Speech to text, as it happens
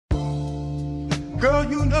Girl,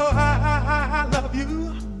 you know I love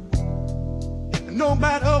you, no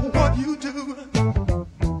matter what you do.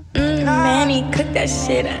 Manny, cook that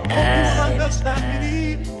shit up. You understand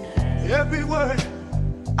me, every word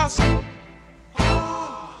I say.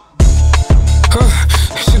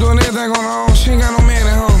 She doing everything on her own, she ain't got no man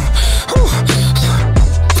at home.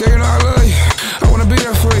 Girl, you know I love you, I wanna be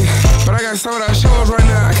there for you, but I got sold out shows right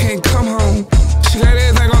now, I can't come home. She got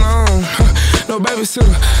everything on her own, no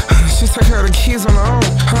babysitter, she take care of the kids on her own.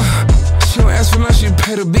 She don't ask for nothing, she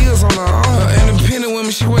pay the bills on her own. Independent woman,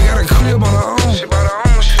 she went got a crib on her own. She bought her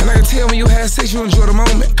own shit. And I can tell when you had sex, you enjoy the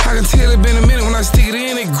moment. I can tell it been a minute when I stick it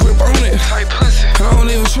in, it grip on it. Tight pussy. And I don't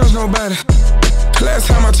even trust nobody. Last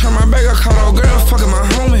time I turned my back, I caught old girl fucking my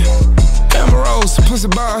homie. Amber Rose, pussy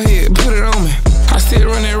bald head, put it on me. I still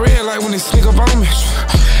run that red light when they sneak up on me.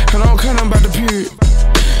 And I don't care nothing about the period.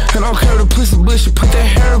 And I don't care if the pussy bushy, put that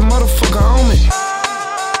hair motherfucker on me.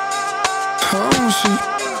 Her own shit.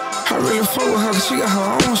 I really fuck with her cause she got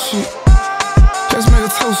her own shit. Let's make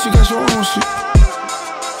a toast, you got your own shit.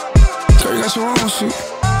 Girl, you got your own shit.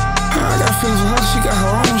 I got feelings for her cause she got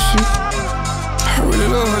her own shit. I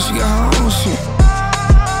really love her, she got her own shit.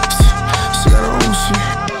 She got her own shit.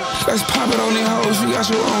 Let's pop it on these hoes, you got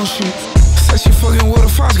your own shit. Said she fucking with a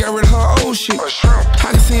fox, got rid of her old shit.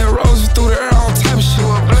 I can see her roses through the air, all type of shit.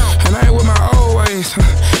 And I ain't with my old ways.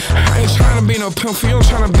 I ain't tryna be no pimp for you, I'm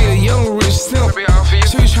tryna be a young rich simp.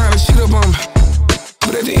 She be tryna cheat up on me,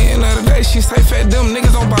 but at the end of the day, she say fat them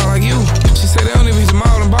niggas don't ball like you. She said they don't even hit the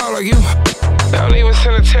mall and ball like you. They don't even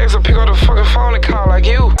send a text or pick up the fucking phone and call like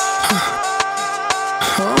you.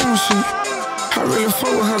 Her own shit. I really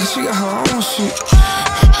fuck with her cause she got her own shit.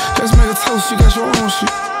 Let's make a toast, you got your own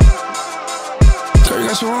shit. Girl, you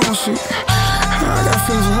got your own shit. I got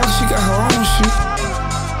feelings for her cause she got her own shit.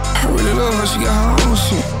 I really love her, she got her own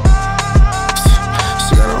shit.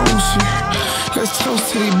 She got her own shit. Let's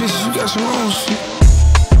toast to these bitches, you got your own shit.